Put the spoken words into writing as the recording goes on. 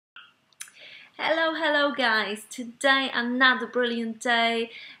Hello guys, today another brilliant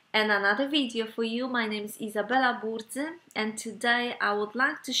day and another video for you. My name is Izabela Burzy and today I would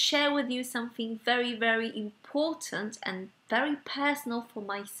like to share with you something very important and very personal for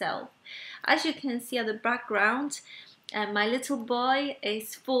myself. As you can see at the background, my little boy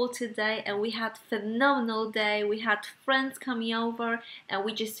is 4 today and we had a phenomenal day. We had friends coming over and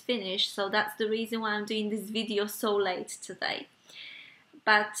we just finished, so that's the reason why I'm doing this video so late today.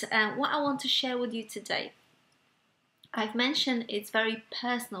 But what I want to share with you today, I've mentioned it's very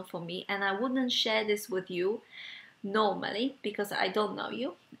personal for me and I wouldn't share this with you normally because I don't know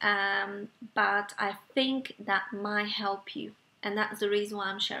you, but I think that might help you, and that's the reason why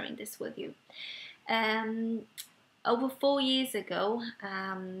I'm sharing this with you. Over 4 years ago,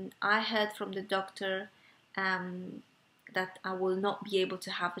 I heard from the doctor that I will not be able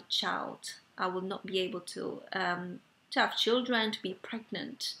to have a child. I will not be able to have children, to be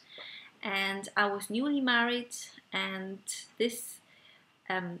pregnant. And I was newly married, and this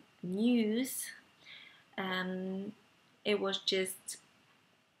news, it was just,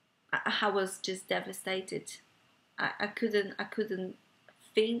 I was just devastated. I couldn't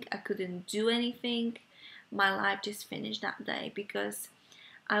think, I couldn't do anything. My life just finished that day because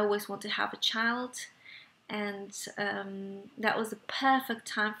I always wanted to have a child, and that was the perfect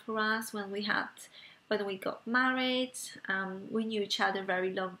time for us when we got married. We knew each other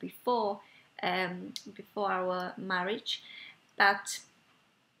very long before our marriage, but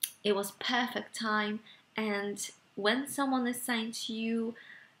it was perfect time. And when someone is saying to you,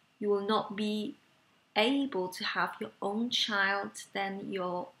 you will not be able to have your own child, then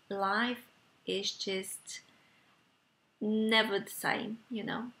your life is just never the same, you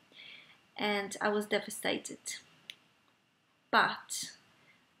know. And I was devastated, but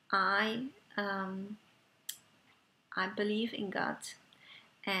I believe in God,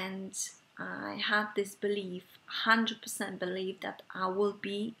 and I had this belief, 100% belief, that I will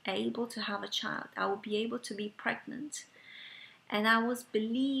be able to have a child. I will be able to be pregnant. And I was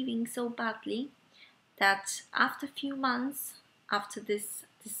believing so badly that after a few months after this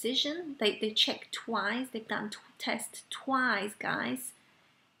decision, they checked twice, they've done tests twice, guys,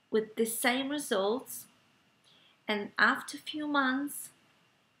 with the same results. And after a few months,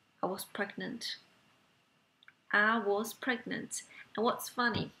 I was pregnant. I was pregnant. And what's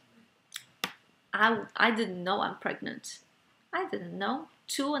funny, I didn't know I'm pregnant. I didn't know.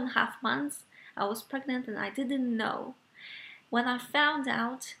 2.5 months I was pregnant and I didn't know. When I found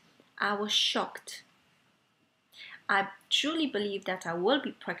out, I was shocked. I truly believed that I will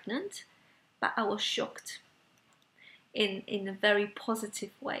be pregnant, but I was shocked in a very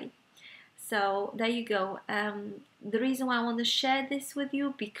positive way. So there you go. The reason why I want to share this with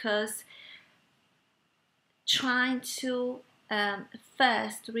you, because trying to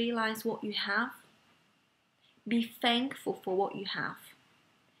first realize what you have, be thankful for what you have.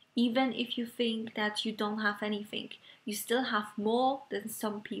 Even if you think that you don't have anything, you still have more than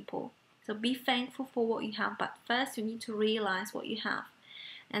some people. So be thankful for what you have, but first you need to realize what you have.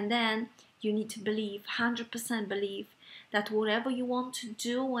 And then you need to believe, 100% believe, that whatever you want to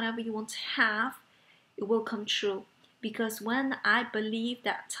do, whatever you want to have, it will come true. Because when I believe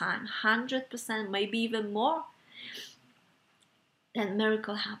that time, 100%, maybe even more, then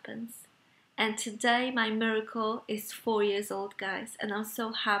miracle happens. And today my miracle is 4 years old, guys, and I'm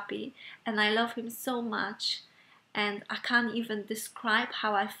so happy, and I love him so much, and I can't even describe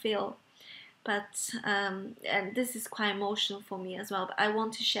how I feel. But and this is quite emotional for me as well, but I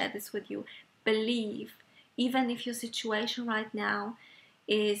want to share this with you. Believe, even if your situation right now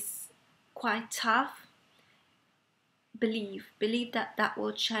is quite tough, believe that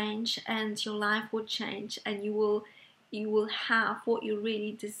will change, and your life will change, and you will have what you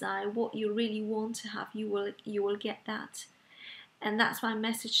really desire, what you really want to have. You will get that. And that's my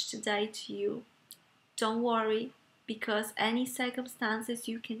message today to you. Don't worry, because any circumstances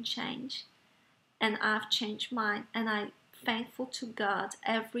you can change, and I've changed mine, and I'm thankful to God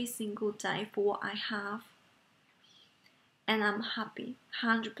every single day for what I have, and I'm happy,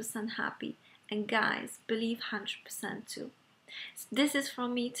 100% happy. And guys, believe 100% too. So this is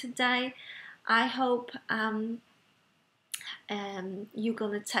from me today. I hope you're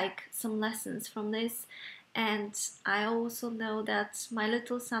gonna take some lessons from this. And I also know that my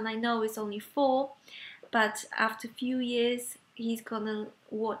little son, I know is only 4, but after a few years he's gonna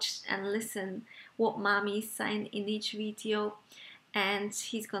watch and listen what mommy is saying in each video, and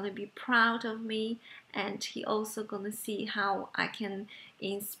he's gonna be proud of me, and he also gonna see how I can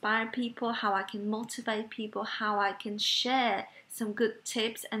inspire people, how I can motivate people, how I can share some good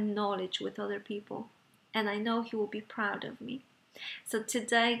tips and knowledge with other people, and I know he will be proud of me. So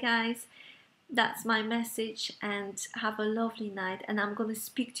today, guys, That's my message, and have a lovely night, and I'm going to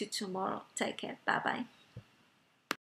speak to you tomorrow. Take care. Bye bye.